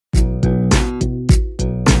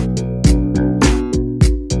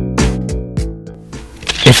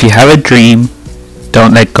If you have a dream,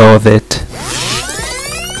 don't let go of it.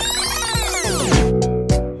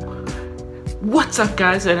 What's up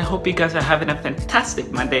guys, and I hope you guys are having a fantastic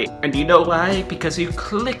Monday. And you know why? Because you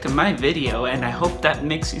clicked my video, and I hope that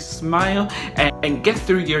makes you smile and get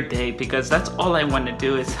through your day, because that's all I want to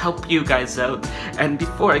do is help you guys out. And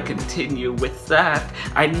before I continue with that,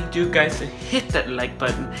 I need you guys to hit that like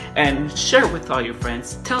button and share with all your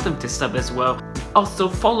friends. Tell them to sub as well. Also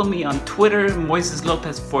follow me on Twitter, Moises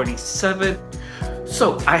Lopez 47.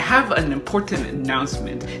 So I have an important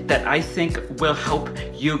announcement that I think will help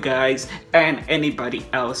you guys and anybody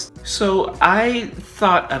else. So I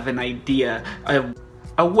thought of an idea,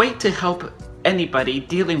 a way to help anybody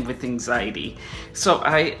dealing with anxiety. So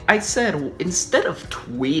I said, instead of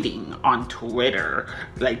tweeting on Twitter,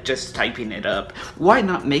 like just typing it up, why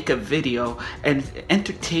not make a video and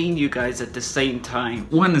entertain you guys at the same time?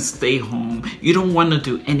 Want to stay home, you don't want to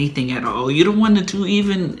do anything at all, you don't want to do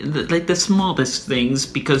even like the smallest things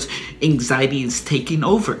because anxiety is taking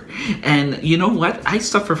over. And you know what, I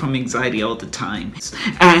suffer from anxiety all the time.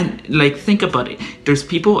 And like, think about it, there's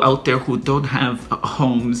people out there who don't have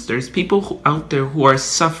homes, there's people out there who are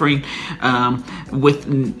suffering with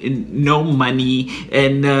no money,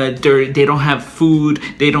 and they don't have food,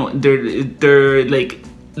 they're like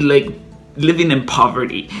living in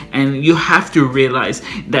poverty. And you have to realize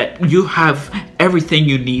that you have everything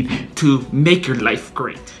you need to make your life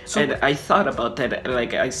great. And I thought about that,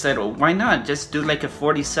 like I said, well, why not just do like a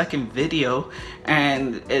 40-second video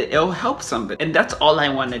and it'll help somebody. And that's all I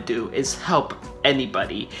want to do, is help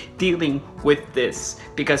anybody dealing with this,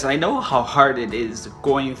 because I know how hard it is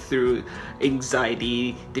going through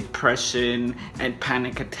anxiety, depression, and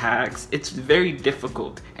panic attacks. It's very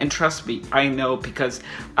difficult, and trust me, I know, because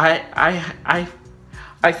I've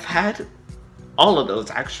had all of those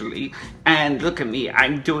actually. And look at me,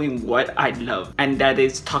 I'm doing what I love, and that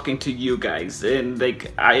is talking to you guys. And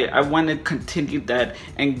like I want to continue that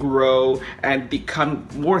and grow and become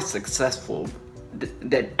more successful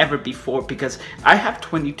than ever before, because I have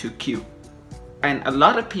 22Q, and a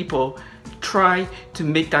lot of people try to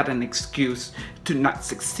make that an excuse to not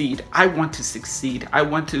succeed. I want to succeed. I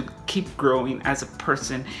want to keep growing as a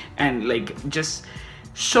person and like just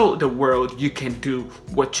show the world you can do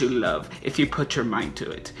what you love if you put your mind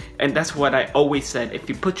to it. And that's what I always said, if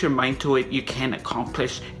you put your mind to it, you can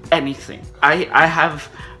accomplish anything. I have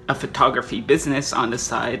a photography business on the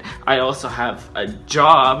side. I also have a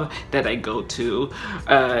job that I go to,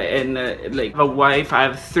 and like a wife. I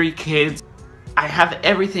have 3 kids. I have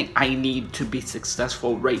everything I need to be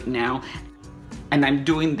successful right now, and I'm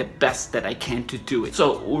doing the best that I can to do it.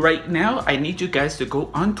 So right now, I need you guys to go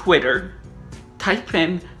on Twitter, type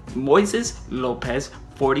in Moises Lopez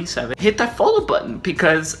 47, hit that follow button,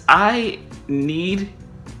 because I need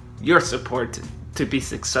your support to be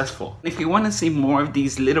successful. If you want to see more of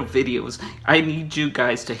these little videos, I need you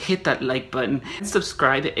guys to hit that like button and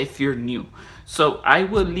subscribe if you're new. So I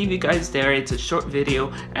will leave you guys there. It's a short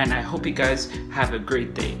video, and I hope you guys have a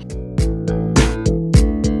great day.